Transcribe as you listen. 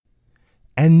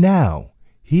And now,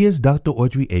 here's Dr.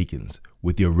 Audrey Akins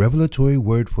with your revelatory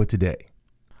word for today.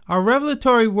 Our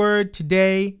revelatory word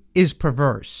today is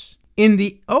perverse. In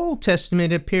the Old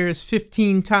Testament, it appears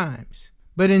 15 times,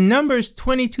 but in Numbers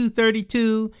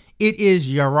 22:32, it is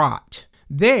yarat.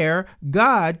 There,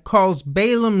 God calls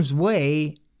Balaam's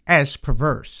way as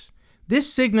perverse.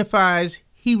 This signifies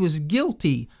he was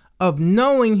guilty of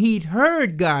knowing he'd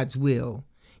heard God's will,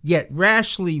 yet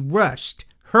rashly rushed,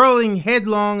 hurling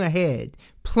headlong ahead,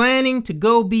 planning to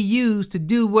go be used to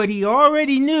do what he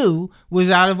already knew was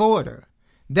out of order.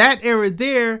 That error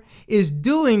there is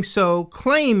doing so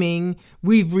claiming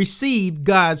we've received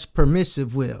God's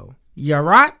permissive will.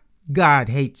 Yarat, God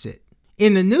hates it.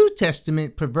 In the New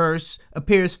Testament, perverse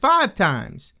appears 5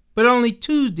 times, but only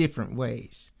 2 different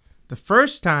ways. The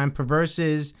first time perverse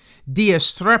is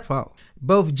diastrepo.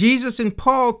 Both Jesus and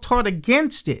Paul taught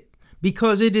against it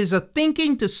because it is a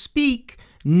thinking to speak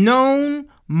known,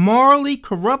 morally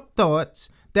corrupt thoughts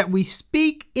that we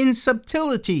speak in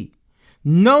subtlety,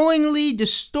 knowingly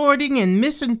distorting and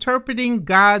misinterpreting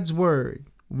God's word.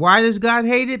 Why does God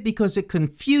hate it? Because it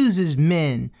confuses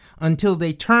men until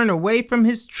they turn away from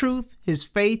his truth, his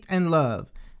faith, and love.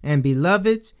 And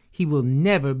beloveds, he will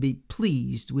never be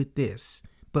pleased with this,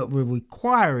 but will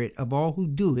require it of all who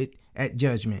do it at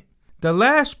judgment. The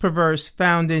last perverse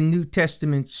found in New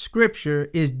Testament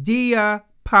scripture is dia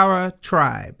para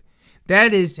tribe.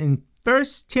 That is in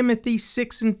 1 Timothy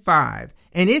 6:5,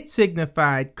 and it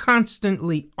signified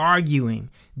constantly arguing,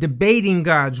 debating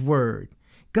God's word.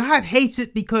 God hates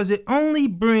it because it only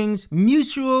brings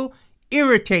mutual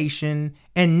irritation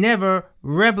and never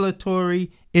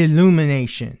revelatory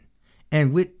illumination.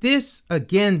 And with this,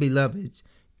 again, beloveds,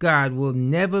 God will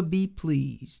never be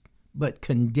pleased, but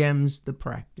condemns the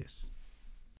practice.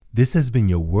 This has been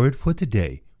your word for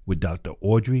today with Dr.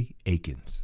 Audrey Akins.